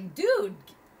 seriously, dude,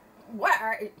 what?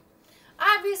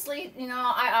 Obviously, you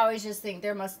know, I always just think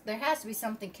there has to be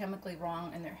something chemically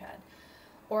wrong in their head,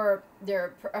 or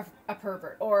they're a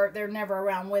pervert, or they're never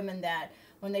around women that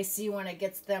when they see one it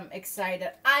gets them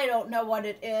excited. I don't know what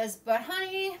it is, but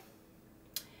honey,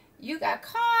 you got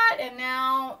caught, and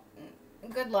now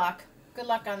good luck. Good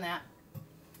luck on that.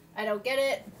 I don't get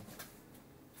it.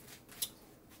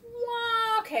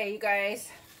 Okay, you guys,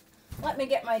 let me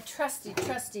get my trusty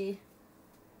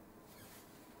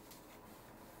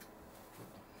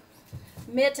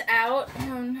mitt out.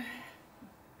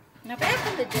 Now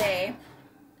back in the day,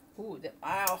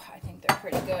 wow, I think they're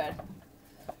pretty good.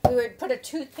 We would put a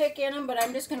toothpick in them, but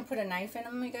I'm just going to put a knife in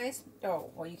them, you guys. Oh,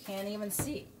 well, you can't even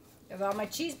see if all my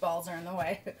cheese balls are in the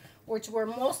way, which were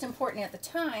most important at the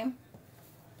time.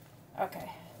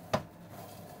 Okay.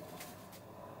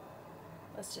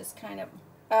 Let's just kind of,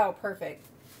 oh, perfect.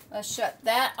 Let's shut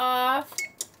that off.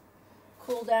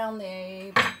 Cool down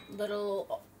the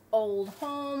little old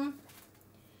home.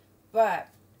 But,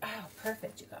 oh,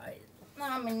 perfect, you guys.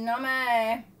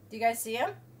 Nummy. Do you guys see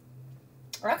him?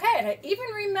 Okay, and I even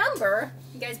remember,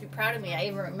 you guys be proud of me, I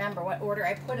even remember what order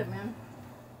I put them in.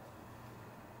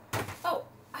 Oh,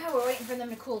 we're waiting for them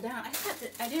to cool down.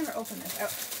 I didn't open this. Oh,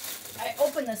 I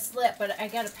opened the slip, but I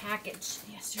got a package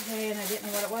yesterday, and I didn't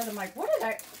know what it was. I'm like,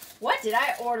 what did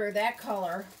I order that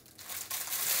color?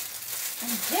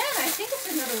 And then I think it's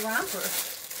another romper.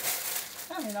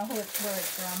 I don't even know where it's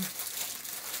from.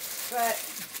 But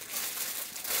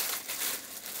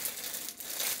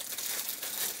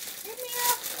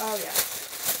oh yeah,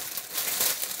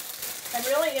 I'm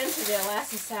really into the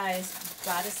elasticized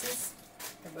bodices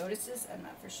or bodices. I'm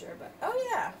not for sure, but oh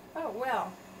yeah. Oh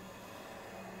well.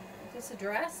 Is this a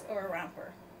dress or a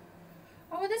romper?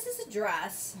 Oh, this is a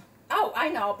dress. Oh, I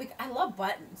know. I love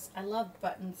buttons. I love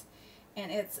buttons, and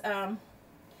it's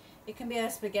it can be a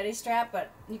spaghetti strap,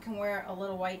 but you can wear a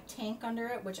little white tank under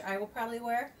it, which I will probably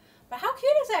wear. But how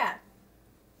cute is that?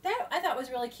 That I thought was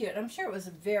really cute. I'm sure it was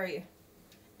very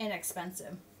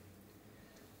inexpensive.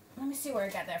 Let me see where I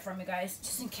got that from, you guys,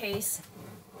 just in case.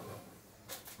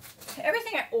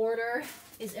 Everything I order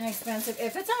is inexpensive.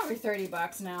 If it's over 30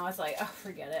 bucks now, it's like, oh,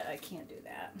 forget it. I can't do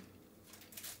that.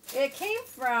 It came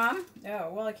from, oh,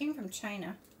 well, it came from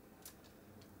China.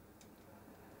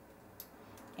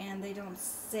 And they don't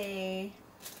say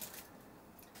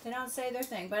their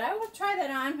thing. But I will try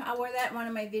that on. I'll wear that in one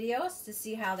of my videos to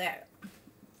see how that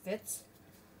fits.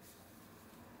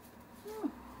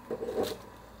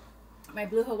 My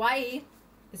blue Hawaii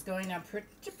is going down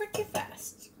pretty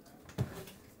fast.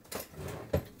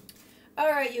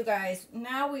 Alright, you guys.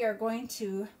 Now we are going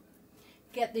to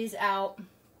get these out.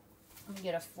 Let me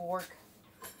get a fork.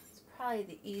 It's probably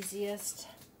the easiest.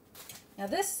 Now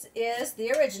this is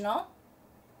the original.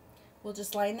 We'll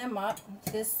just line them up.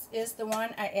 This is the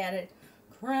one I added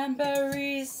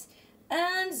cranberries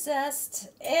and zest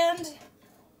and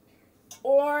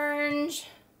orange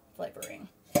flavoring.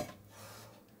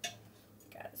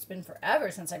 God, it's been forever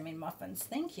since I made muffins.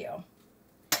 Thank you.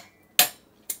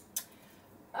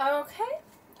 Okay,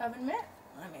 oven mitt.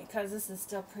 Because this is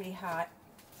still pretty hot.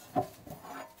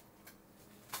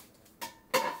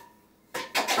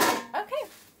 Okay.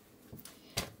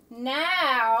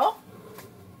 Now,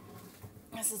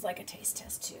 this is like a taste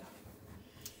test too.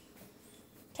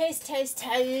 Taste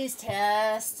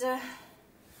test.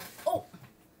 Oh,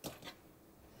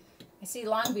 I see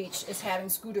Long Beach is having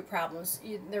scooter problems.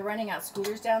 They're running out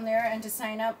scooters down there, and to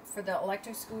sign up for the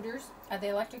electric scooters, are they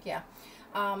electric? Yeah.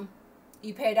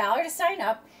 You pay $1 to sign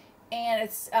up, and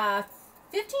it's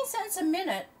 15 cents a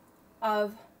minute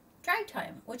of drive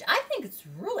time, which I think is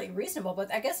really reasonable,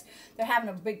 but I guess they're having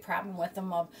a big problem with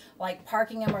them of like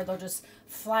parking them, or they'll just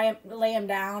lay them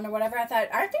down or whatever. I thought,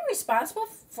 aren't they responsible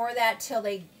for that till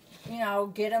they, you know,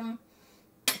 get them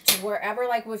to wherever?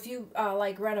 Like if you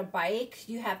like rent a bike,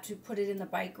 you have to put it in the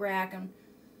bike rack, and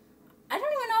I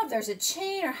don't even know if there's a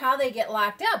chain or how they get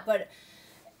locked up, but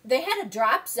they had a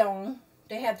drop zone.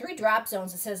 They have 3 drop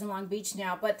zones, it says in Long Beach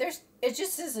now, but it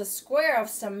just is a square of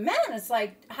cement. It's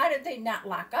like, how did they not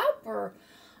lock up? Or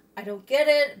I don't get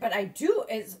it, but I do.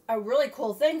 It's a really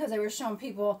cool thing because they were showing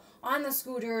people on the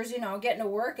scooters, you know, getting to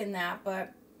work in that.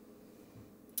 But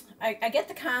I get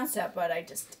the concept, but I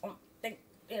just don't think,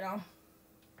 you know,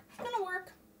 it's going to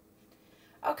work.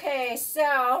 Okay,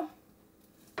 so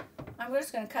I'm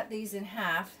just going to cut these in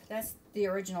half. That's the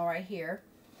original right here.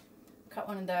 Cut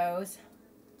one of those.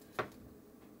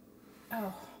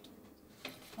 Oh,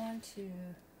 1, 2.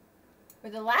 For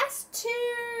the last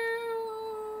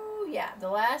 2, yeah, the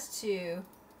last 2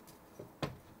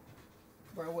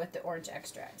 were with the orange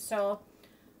extract. So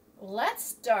let's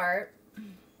start.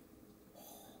 Oh,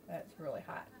 that's really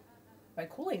hot. by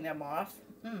cooling them off.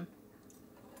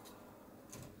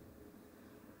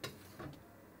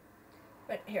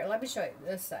 But here, let me show you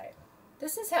this side.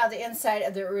 This is how the inside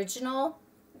of the original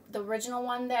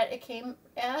one that it came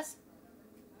as.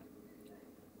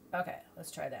 Okay,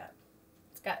 let's try that.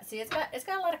 It's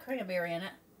got a lot of cranberry in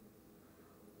it.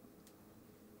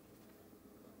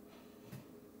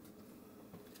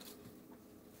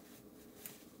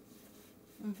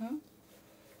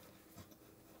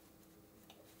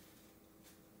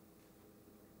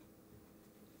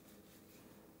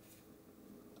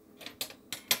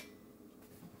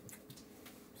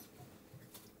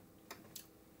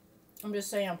 I'm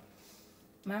just saying,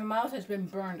 my mouth has been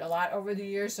burned a lot over the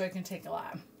years, so it can take a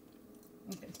lot.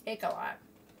 It can take a lot.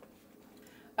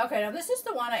 Okay, now this is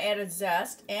the one I added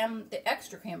zest and the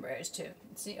extra cranberries to.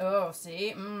 See, oh,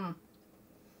 see,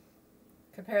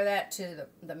 Compare that to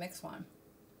the mixed one.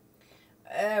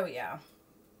 Oh, yeah.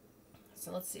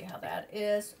 So let's see how that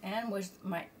is. And with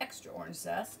my extra orange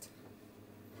zest.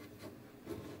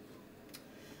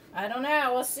 I don't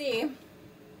know, we'll see.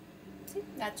 See,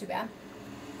 not too bad.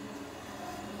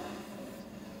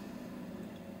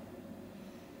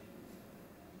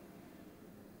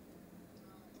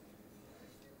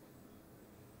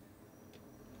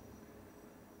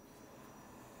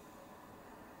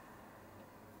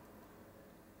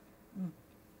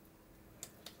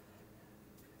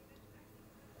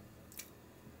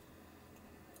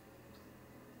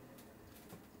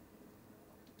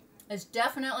 It's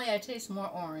definitely, I taste more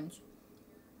orange.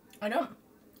 I don't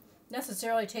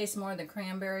necessarily taste more than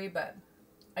cranberry, but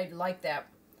I like that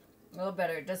a little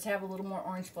better. It does have a little more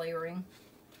orange flavoring.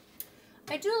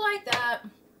 I do like that.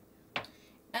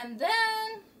 And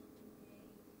then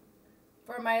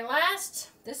for my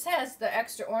last, this has the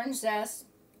extra orange zest,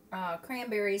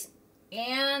 cranberries,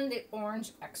 and the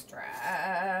orange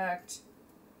extract.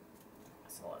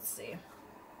 So let's see.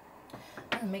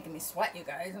 It's making me sweat, you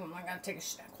guys. I'm not going to take a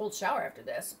cold shower after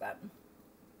this, but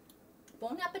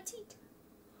bon appetit.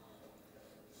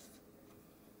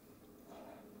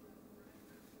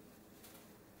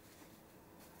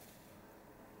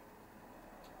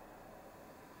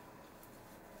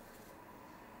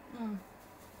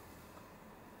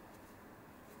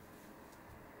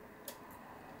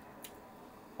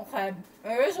 Okay,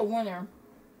 there is a winner.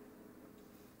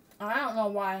 I don't know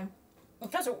why.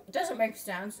 Because it doesn't make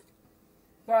sense.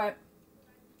 But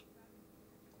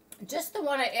just the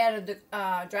one I added the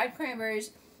dried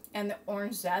cranberries and the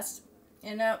orange zest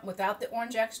in it without the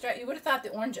orange extract. You would have thought the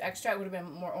orange extract would have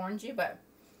been more orangey, but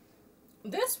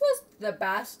this was the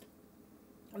best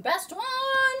one.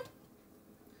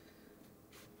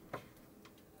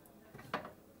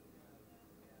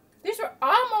 These were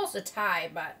almost a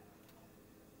tie, but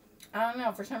I don't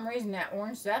know. For some reason, that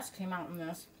orange zest came out in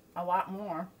this a lot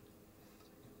more.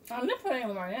 I didn't put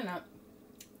any more in it.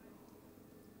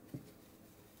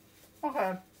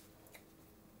 Okay.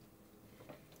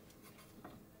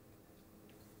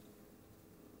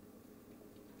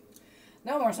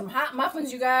 Now more some hot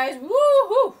muffins, you guys.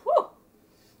 Woo-hoo! Woo!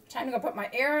 Time to go put my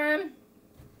air in.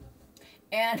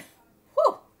 And,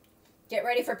 whoo! Get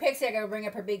ready for Pixie. I gotta bring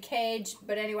up her big cage.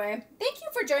 But anyway, thank you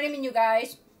for joining me, you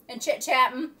guys, and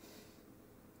chit-chatting.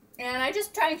 And I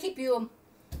just try to keep you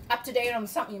up to date on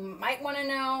something you might want to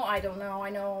know. I don't know. I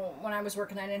know when I was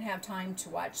working, I didn't have time to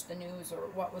watch the news or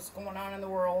what was going on in the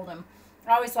world. And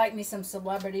I always like me some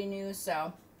celebrity news,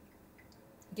 so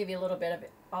give you a little bit of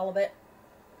it, all of it,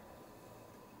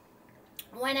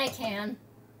 when I can.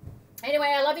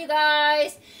 Anyway, I love you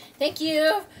guys. Thank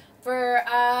you for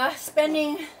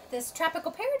spending this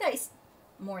tropical paradise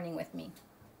morning with me.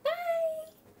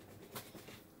 Bye.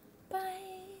 Bye.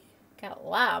 Got a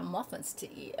lot of muffins to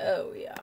eat. Oh, yeah.